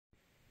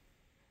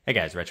Hey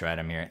guys, Retro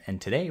Adam here,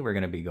 and today we're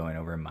going to be going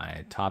over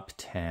my top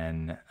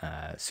 10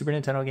 Super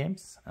Nintendo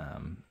games.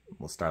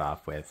 We'll start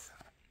off with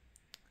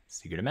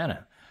Secret of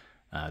Mana.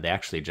 They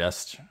actually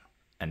just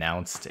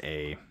announced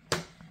a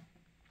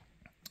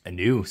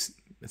new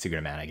Secret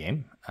of Mana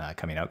game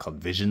coming out called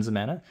Visions of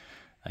Mana.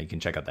 You can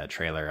check out that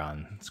trailer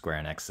on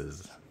Square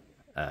Enix's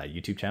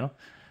YouTube channel.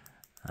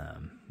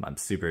 I'm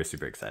super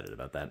excited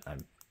about that. I'm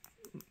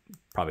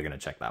probably going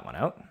to check that one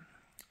out.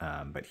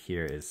 But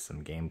here is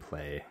some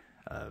gameplay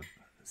of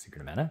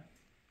Secret of Mana.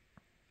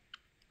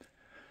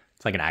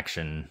 It's like an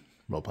action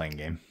role-playing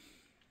game,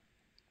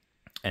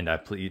 and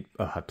I've played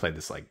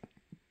this like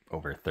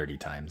over 30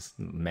 times,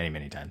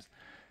 many times.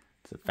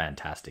 It's a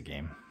fantastic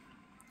game.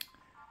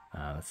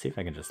 Let's see if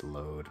I can just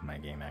load my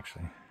game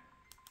actually,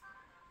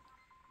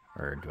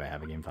 or do I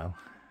have a game file?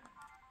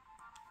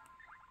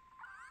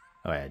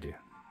 Oh yeah, I do.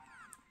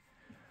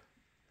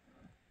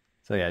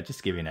 So yeah, just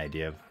to give you an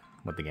idea of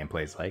what the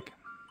gameplay is like.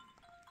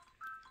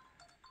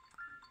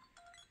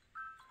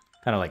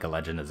 Kind of like a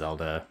Legend of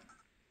Zelda.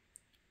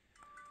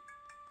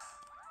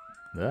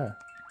 Ugh.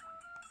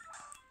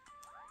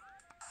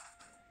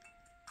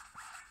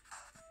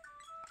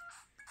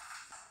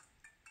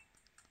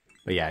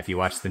 But yeah, if you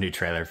watch the new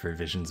trailer for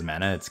Visions of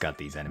Mana, it's got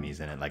these enemies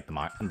in it, like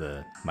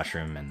the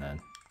mushroom and the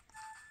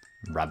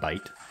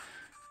rabbite.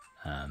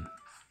 But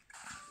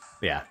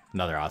yeah,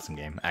 another awesome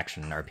game,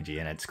 action RPG,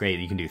 and it's great.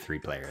 You can do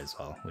 3-player as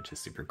well, which is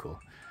super cool.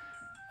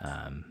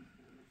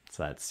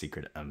 So that's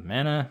Secret of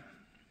Mana.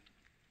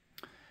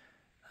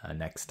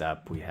 Next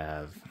up, we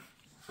have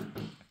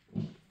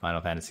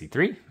Final Fantasy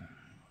III.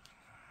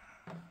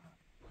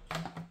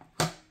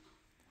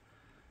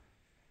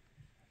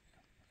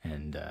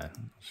 And I'll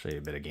show you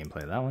a bit of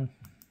gameplay of that one.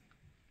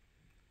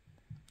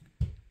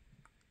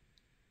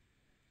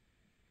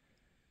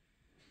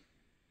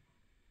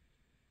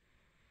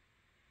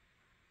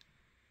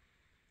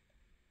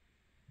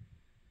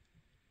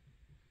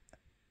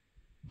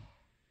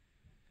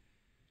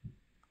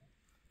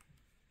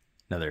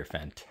 Another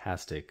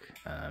fantastic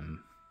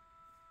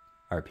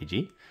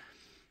RPG.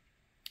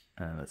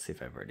 Let's see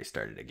if I've already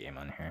started a game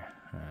on here.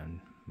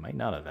 Might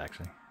not have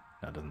actually.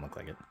 No, it doesn't look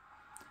like it.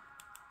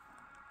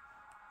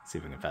 Let's see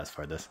if we can fast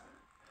forward this.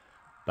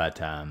 But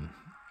one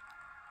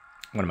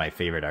of my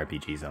favorite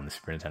RPGs on the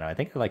Super Nintendo. I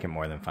think I like it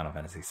more than Final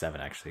Fantasy VII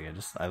actually.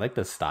 I like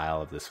the style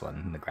of this one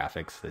and the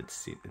graphics.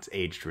 It's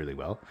aged really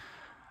well.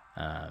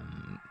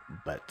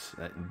 But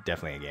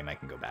definitely a game I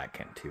can go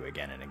back to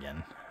again and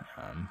again.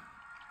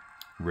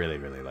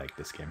 Really like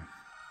this game.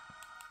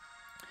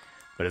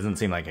 But it doesn't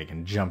seem like I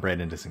can jump right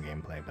into some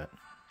gameplay, but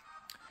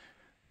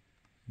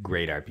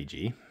great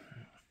RPG.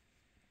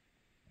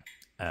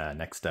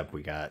 Next up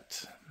we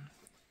got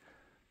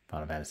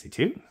Final Fantasy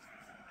II.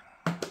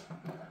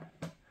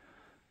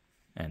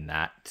 And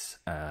that,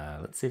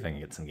 let's see if I can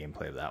get some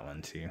gameplay of that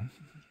one too.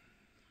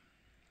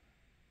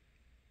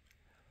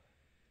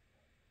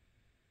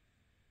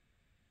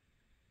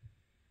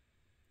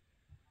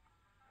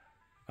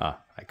 Ah,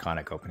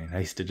 iconic opening. I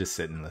used to just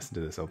sit and listen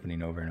to this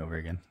opening over and over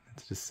again.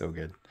 It's just so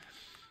good.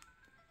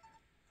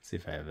 Let's see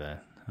if I have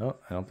a... Oh,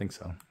 I don't think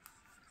so.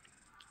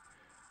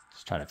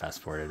 Just trying to fast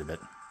forward it a bit.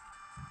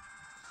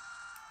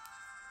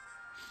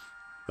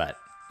 But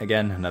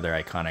again, another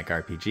iconic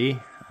RPG.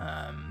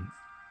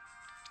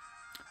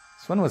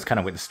 This one was kind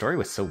of... The story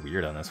was so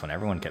weird on this one.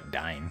 Everyone kept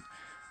dying.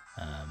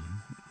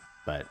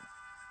 But,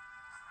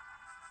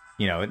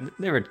 you know,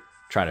 they were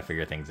trying to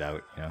figure things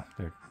out. You know,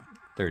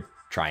 they're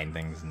trying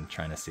things and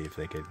trying to see if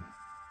they could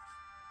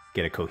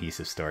get a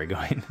cohesive story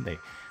going. They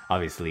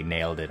obviously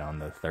nailed it on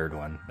the third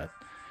one, but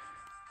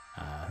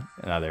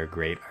another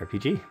great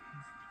RPG.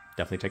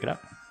 Definitely check it out.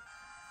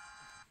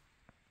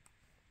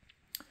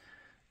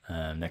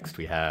 Next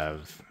we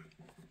have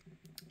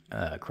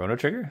Chrono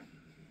Trigger.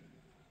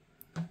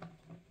 Let's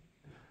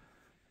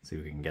see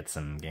if we can get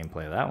some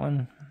gameplay of that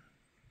one.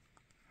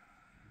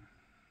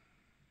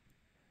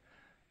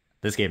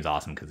 This game's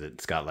awesome because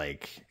it's got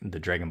like the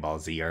Dragon Ball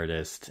Z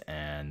artist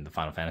and the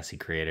Final Fantasy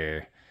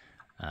creator,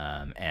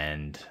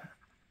 and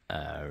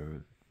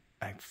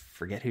I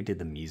forget who did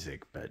the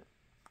music, but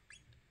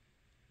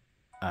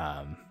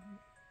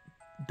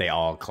they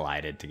all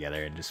collided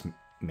together and just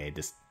made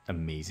this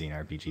amazing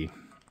RPG.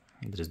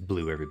 It just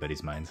blew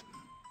everybody's minds.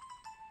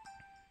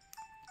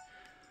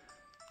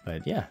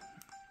 But yeah,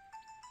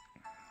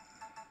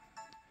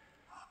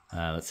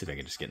 let's see if I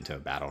can just get into a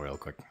battle real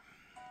quick.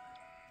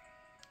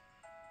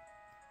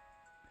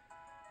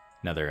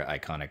 Another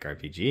iconic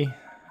RPG.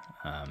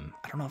 I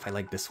don't know if I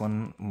like this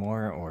one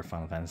more or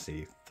Final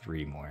Fantasy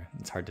III more.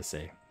 It's hard to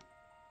say.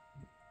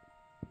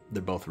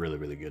 They're both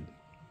really good.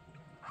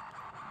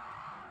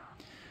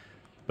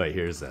 But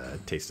here's a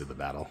taste of the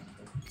battle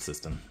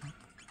system.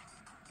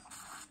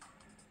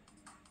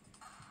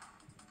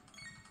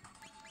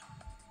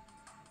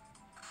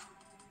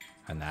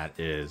 And that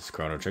is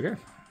Chrono Trigger.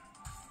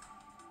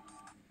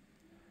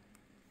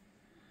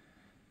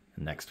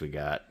 And next we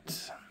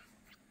got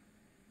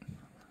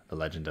The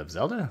Legend of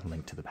Zelda,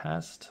 Link to the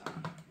Past.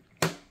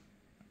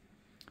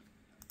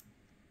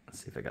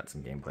 Let's see if I got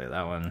some gameplay of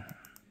that one.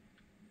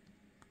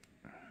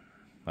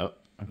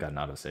 I've got an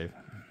autosave.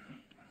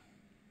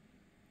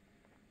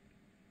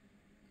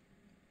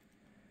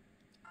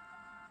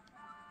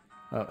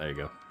 Oh, there you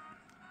go.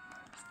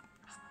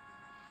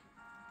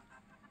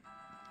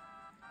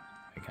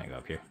 I can't go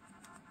up here.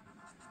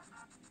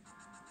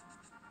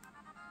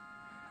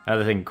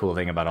 Another cool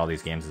thing about all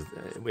these games is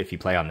if you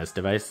play on this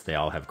device, they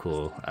all have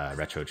cool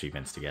retro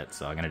achievements to get.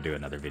 So I'm going to do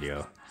another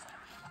video.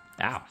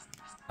 Ow!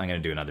 I'm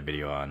going to do another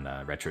video on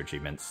retro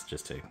achievements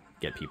just to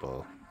get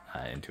people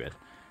into it.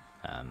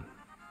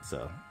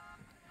 So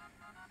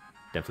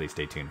definitely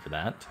stay tuned for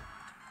that.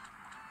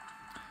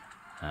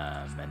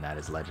 And that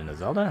is Legend of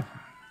Zelda.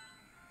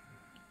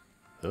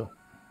 Oh,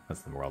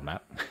 that's the world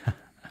map.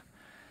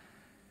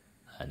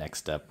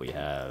 Next up we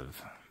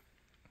have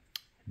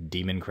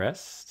Demon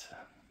Crest.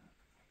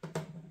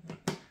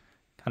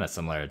 Kind of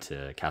similar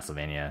to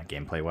Castlevania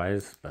gameplay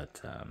wise,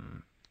 but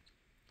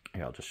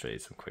I'll just show you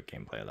some quick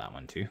gameplay of that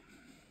one too.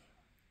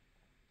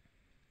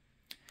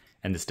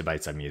 And this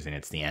device I'm using,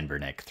 it's the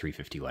Anbernic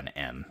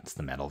 351M. It's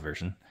the metal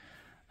version.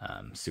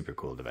 Super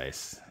cool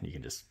device. You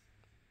can just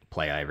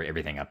play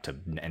everything up to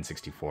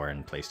N64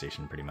 and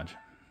PlayStation pretty much.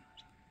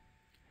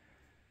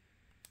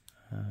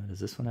 Does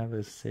this one have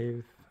a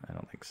save? I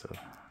don't think so.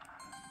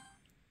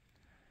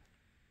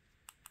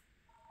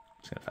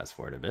 Just gonna fast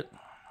forward a bit.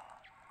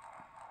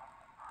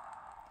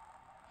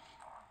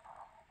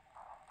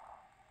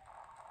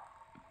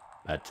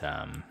 But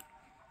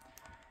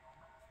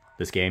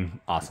this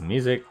game, awesome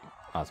music,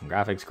 awesome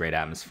graphics, great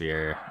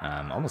atmosphere,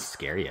 almost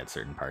scary at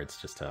certain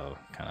parts, just how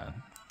kind of,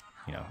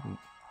 you know,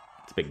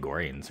 it's a bit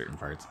gory in certain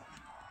parts.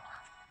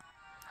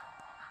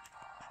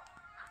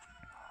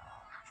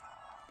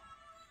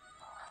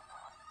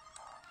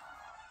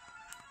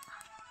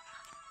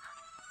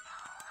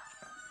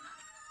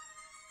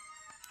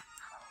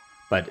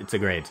 But it's a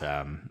great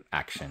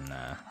action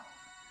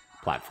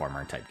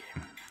platformer type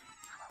game.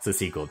 It's a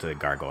sequel to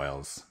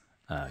Gargoyles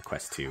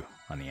Quest 2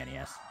 on the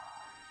NES.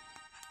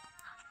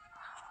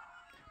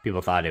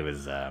 People thought it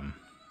was the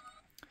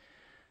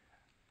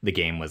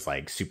game was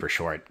like super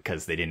short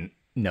because they didn't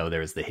know there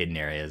was the hidden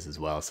areas as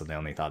well, so they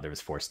only thought there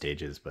was 4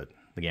 stages, but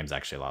the game's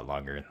actually a lot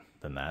longer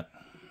than that.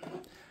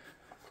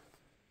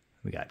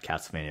 We got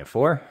Castlevania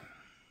 4.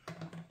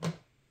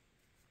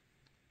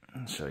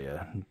 I'll show you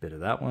a bit of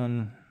that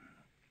one.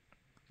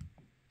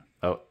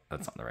 Oh,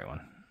 that's not the right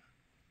one.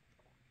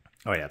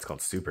 Oh yeah, it's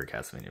called Super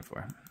Castlevania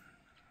 4.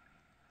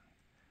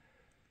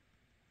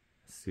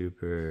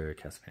 Super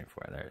Castlevania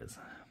 4, there it is.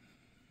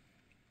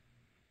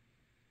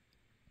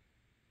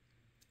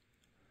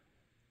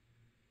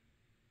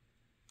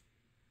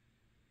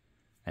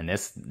 And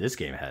this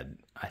game had,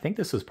 I think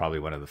this was probably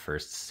one of the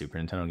first Super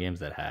Nintendo games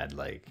that had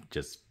like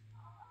just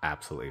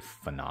absolutely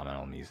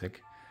phenomenal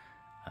music.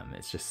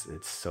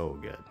 It's so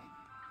good.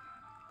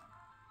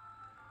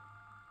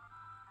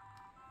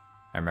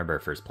 I remember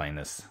first playing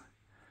this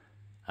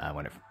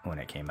when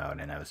it came out,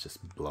 and I was just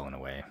blown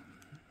away.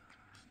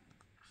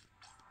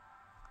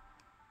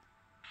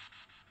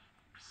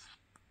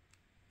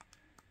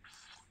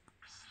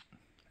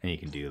 And you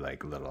can do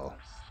like little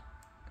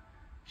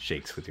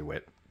shakes with your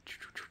whip.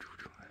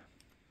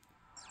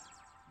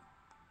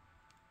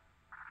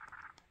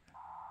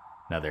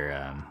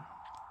 Another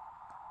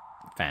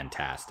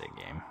fantastic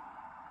game.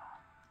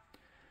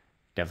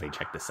 Definitely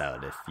check this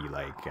out if you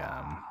like,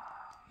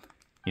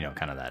 you know,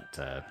 kind of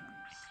that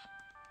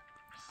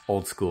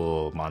old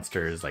school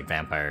monsters like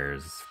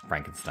vampires,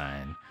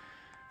 Frankenstein,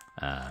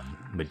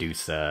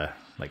 Medusa,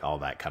 like all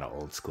that kind of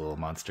old school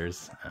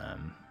monsters.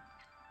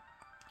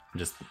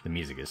 Just the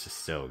music is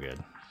just so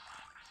good.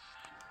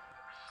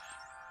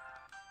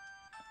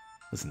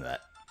 Listen to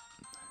that.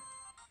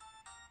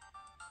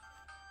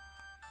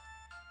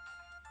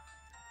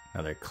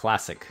 Another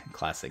classic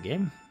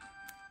game.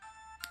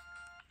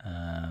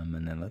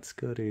 And then let's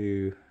go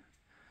to,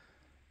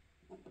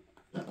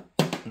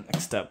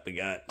 next up we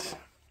got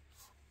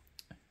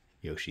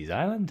Yoshi's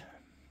Island.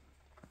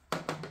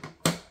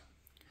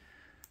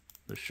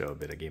 Let's show a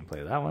bit of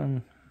gameplay of that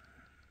one.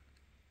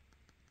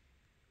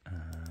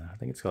 I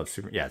think it's called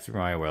Super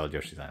Mario World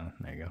Yoshi's Island.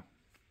 There you go.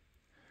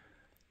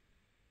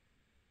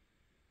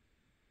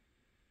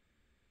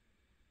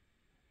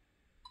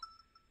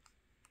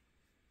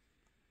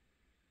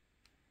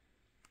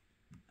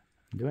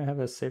 Do I have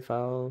a save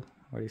file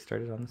already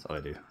started on this? Oh,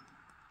 I do.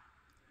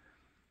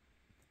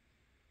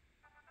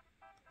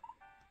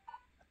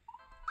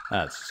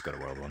 Let's just go to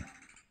World 1.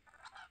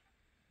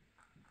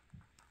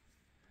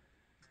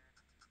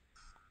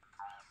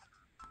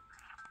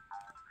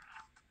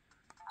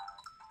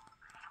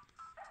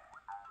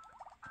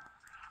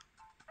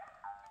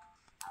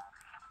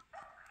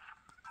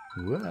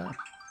 What?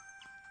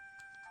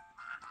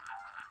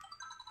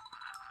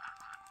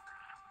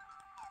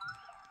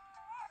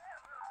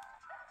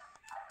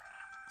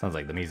 Sounds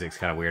like the music's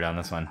kind of weird on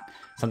this one.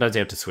 Sometimes you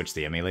have to switch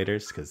the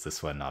emulators because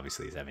this one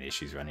obviously is having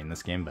issues running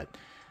this game, but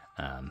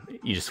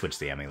you just switch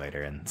the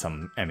emulator and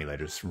some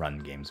emulators run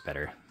games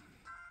better.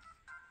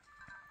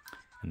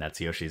 And that's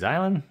Yoshi's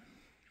Island.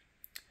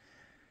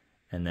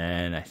 And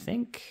then I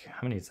think,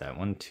 how many is that?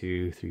 1,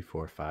 2, 3,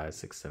 4, 5,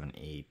 6, 7,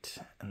 8.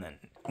 And then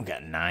we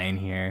got 9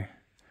 here.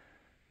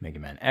 Mega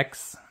Man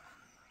X.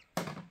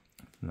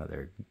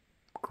 Another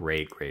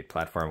great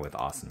platform with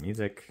awesome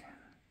music.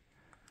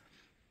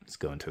 Let's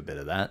go into a bit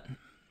of that.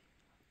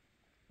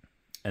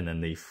 And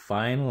then the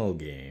final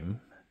game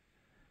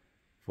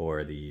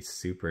for the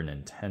Super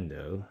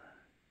Nintendo,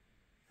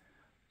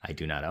 I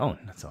do not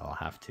own, so I'll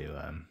have to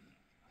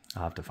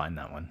find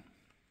that one.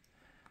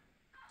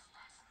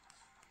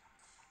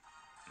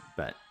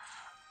 But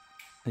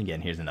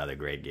again, here's another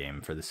great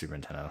game for the Super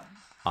Nintendo.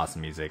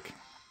 Awesome music,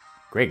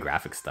 great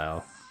graphic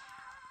style.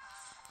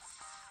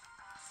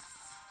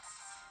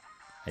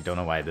 I don't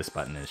know why this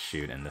button is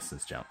shoot and this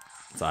is jump,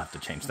 so I'll have to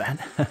change that.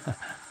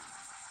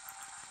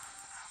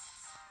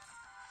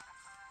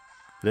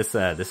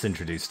 This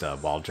introduced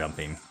wall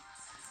jumping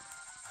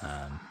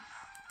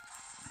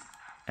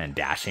and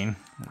dashing.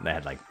 They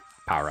had like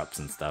power-ups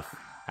and stuff.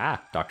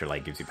 Dr.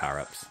 Light gives you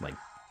power-ups like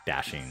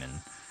dashing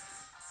and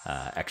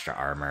extra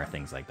armor,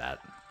 things like that.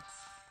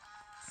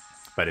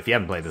 But if you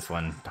haven't played this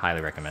one,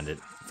 highly recommend it.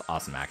 It's an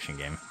awesome action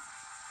game.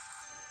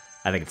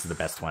 I think it's the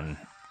best one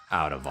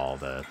out of all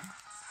the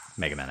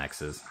Mega Man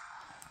X's.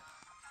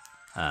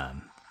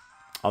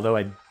 Although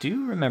I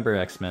do remember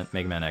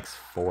Mega Man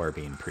X4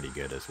 being pretty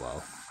good as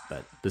well.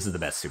 But this is the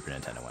best Super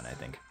Nintendo one, I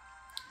think.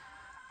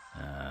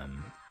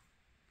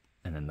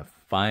 And then the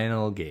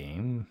final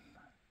game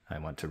I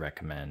want to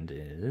recommend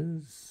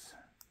is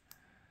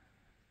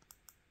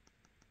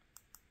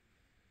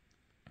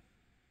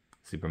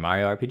Super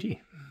Mario RPG.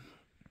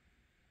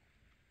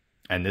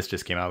 And this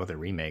just came out with a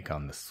remake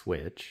on the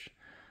Switch.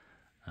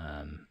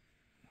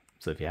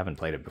 So if you haven't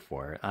played it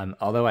before,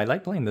 although I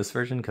like playing this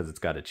version because it's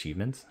got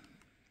achievements.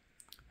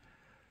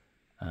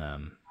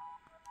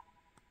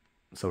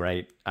 So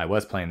I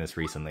was playing this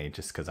recently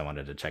just because I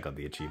wanted to check out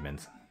the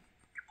achievements.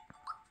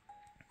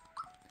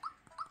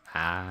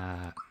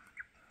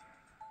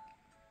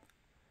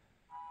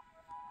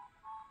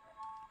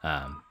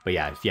 But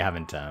yeah, if you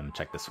haven't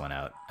checked this one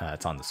out,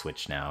 it's on the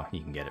Switch now.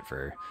 You can get it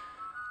for,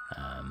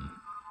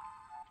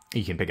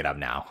 you can pick it up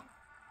now.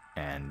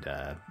 And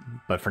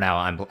but for now,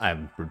 I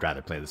would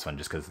rather play this one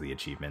just because of the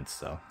achievements.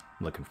 So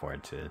I'm looking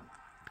forward to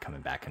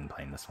coming back and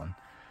playing this one.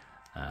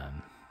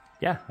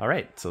 Yeah, all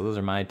right. So those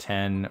are my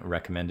 10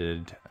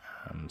 recommended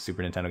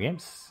Super Nintendo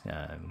games.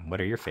 What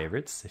are your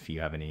favorites? If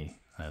you have any,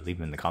 leave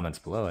them in the comments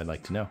below. I'd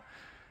like to know.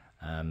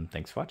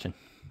 Thanks for watching.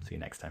 See you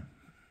next time.